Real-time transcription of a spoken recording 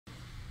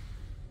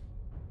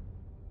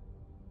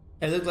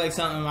It looked like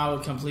something I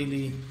would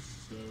completely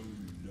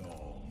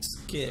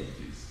skip.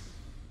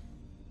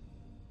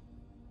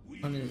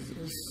 What is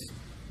this?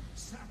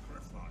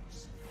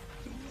 Sacrifice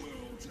the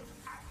world of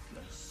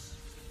Atlas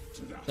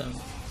to the So.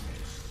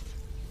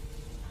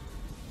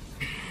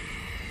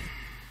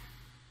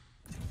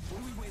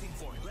 What are we waiting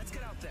for? Let's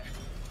get out there.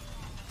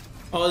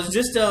 Oh, is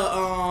this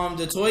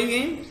the toy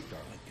game?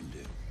 Starlink can do.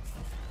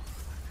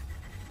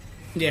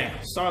 Yeah,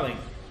 Starlink.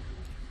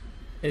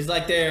 It's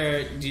like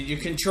your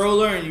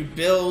controller and you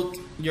build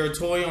your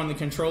toy on the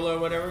controller or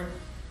whatever.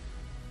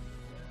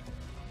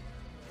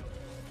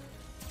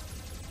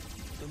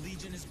 The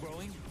Legion is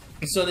growing.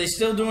 So they're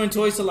still doing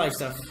Toys to Life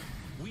stuff.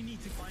 We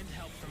need to find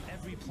help from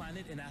every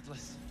planet in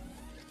Atlas.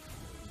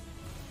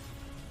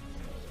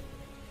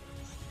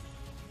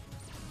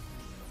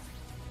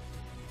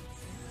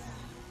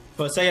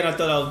 For a second I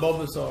thought that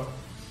was Bulbasaur.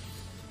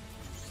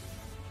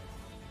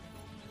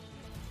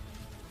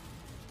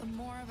 The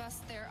more of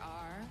us there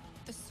are,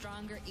 the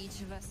stronger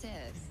each of us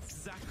is.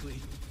 Exactly.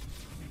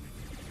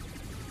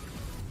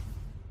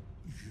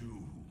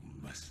 You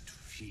must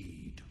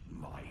feed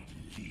my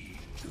legion.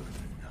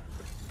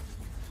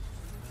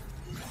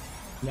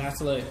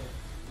 That's lit.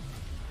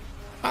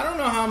 I don't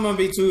know how I'm gonna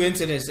be too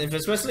into this,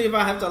 especially if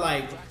I have to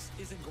like Drax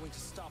isn't going to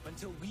stop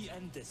until we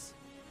end this.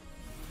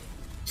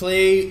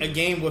 play a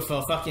game with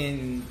a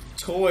fucking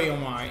toy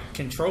on my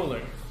controller.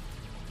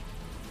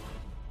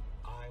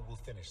 I will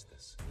finish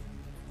this.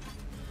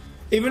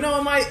 Even though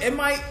it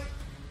might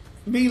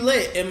be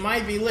lit. It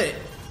might be lit.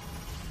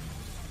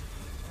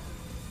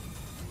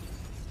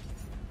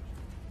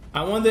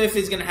 I wonder if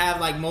it's gonna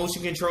have like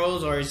motion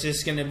controls or it's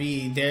just gonna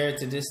be there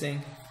to this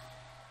thing.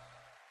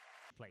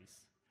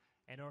 Place.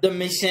 The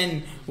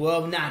mission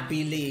will not be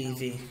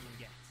easy.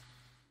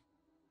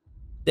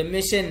 The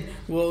mission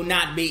will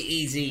not be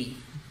easy.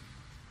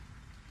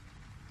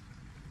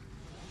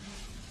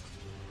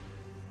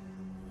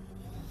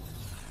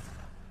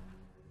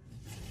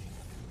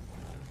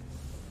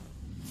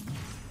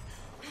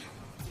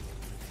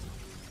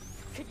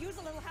 Could use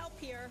a little help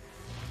here.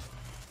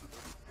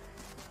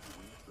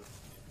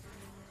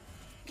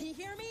 Can you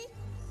hear me?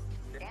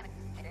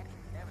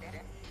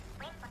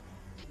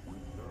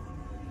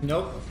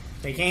 Nope,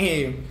 they can't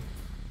hear you.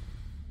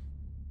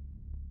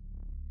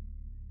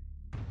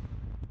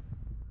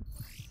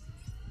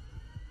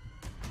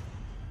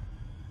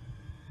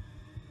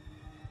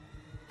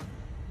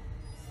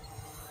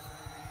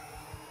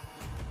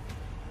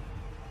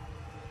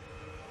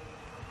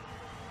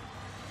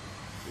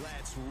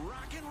 Let's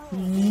rock and roll,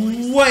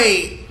 boys.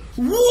 Wait,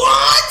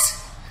 what?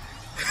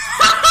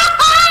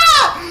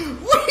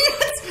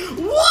 Wait,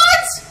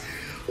 what?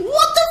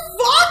 What the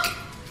fuck?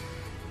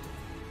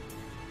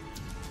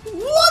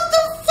 What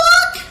the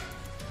fuck?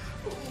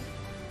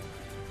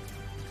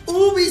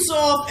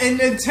 Ubisoft and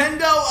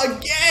Nintendo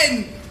again.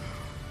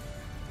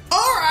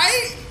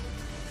 Alright.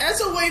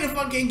 That's a way to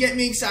fucking get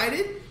me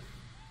excited.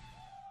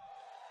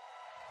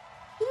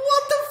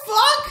 What the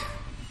fuck?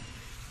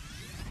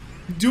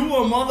 Do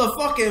a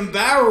motherfucking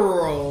barrel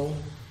roll.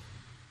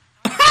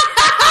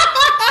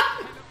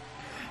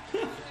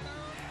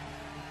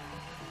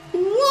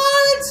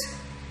 What?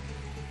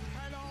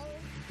 Hello?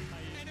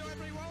 Hello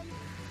everyone?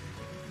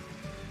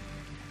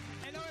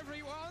 Hello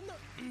everyone?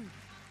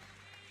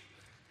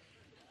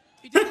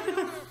 It is an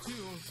honor to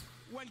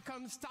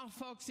welcome Star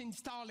Fox in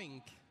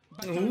Starlink.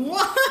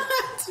 What?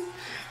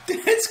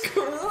 That's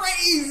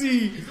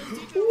crazy.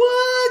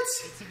 What?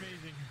 It's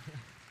amazing.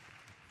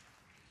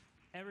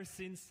 Ever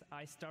since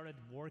I started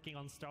working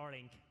on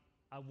Starlink,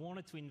 I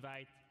wanted to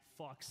invite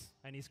Fox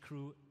and his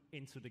crew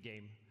into the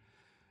game.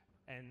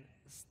 And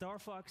Star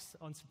Fox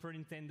on Super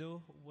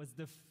Nintendo was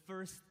the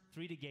first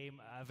 3D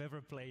game I've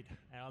ever played,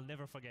 and I'll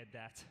never forget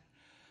that.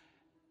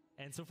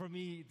 And so for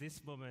me,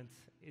 this moment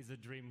is a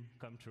dream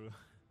come true.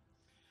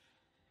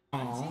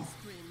 This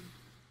stream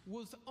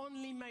was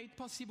only made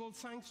possible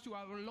thanks to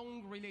our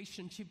long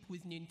relationship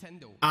with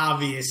Nintendo.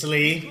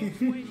 Obviously.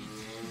 Can't wait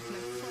to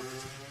play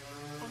Fox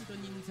on the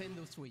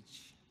Nintendo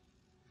Switch.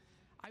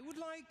 I would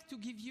like to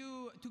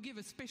give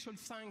a special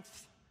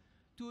thanks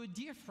to a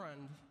dear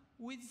friend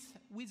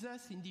with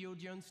us in the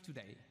audience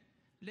today.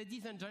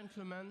 Ladies and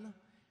gentlemen,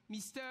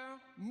 Mr.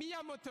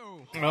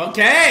 Miyamoto.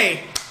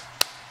 Okay.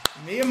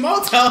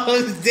 Miyamoto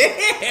is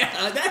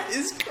there. That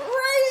is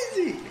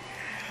crazy.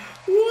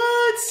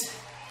 What?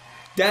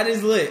 That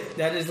is lit.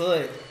 That is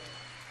lit.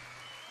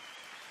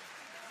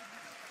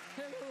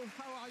 Hello,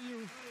 how are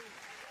you?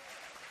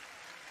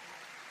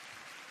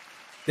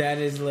 That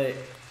is lit.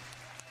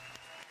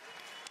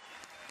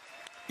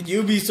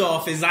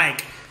 Ubisoft is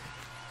like,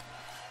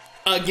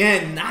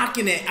 again,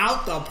 knocking it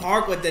out the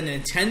park with the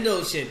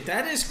Nintendo shit.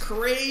 That is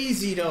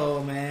crazy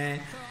though, man.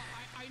 So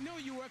I know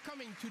you were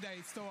coming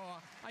today, so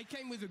I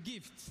came with a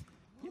gift.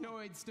 You know,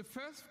 it's the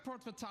first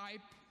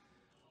prototype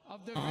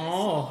of the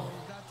vessel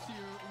that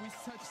we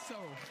such saw.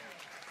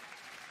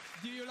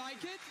 Do you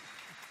like it?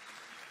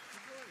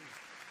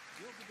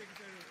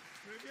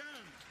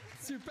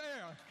 Super.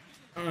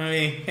 I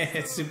mean,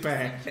 it's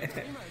super.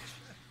 Very much.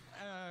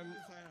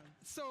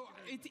 So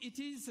it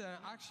is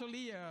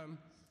actually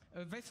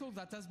a vessel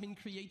that has been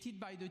created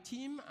by the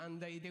team, and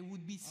they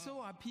would be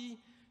so happy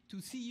to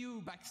see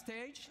you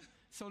backstage.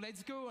 So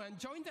let's go and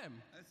join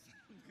them.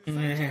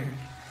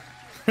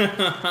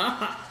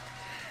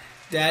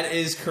 That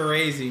is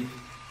crazy.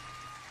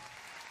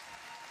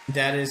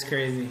 That is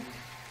crazy.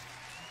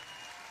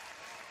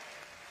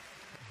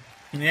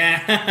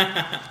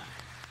 Yeah.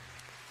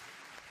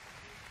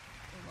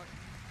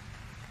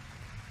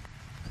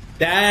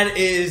 That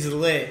is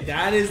lit.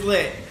 That is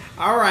lit.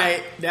 All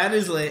right. That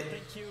is lit.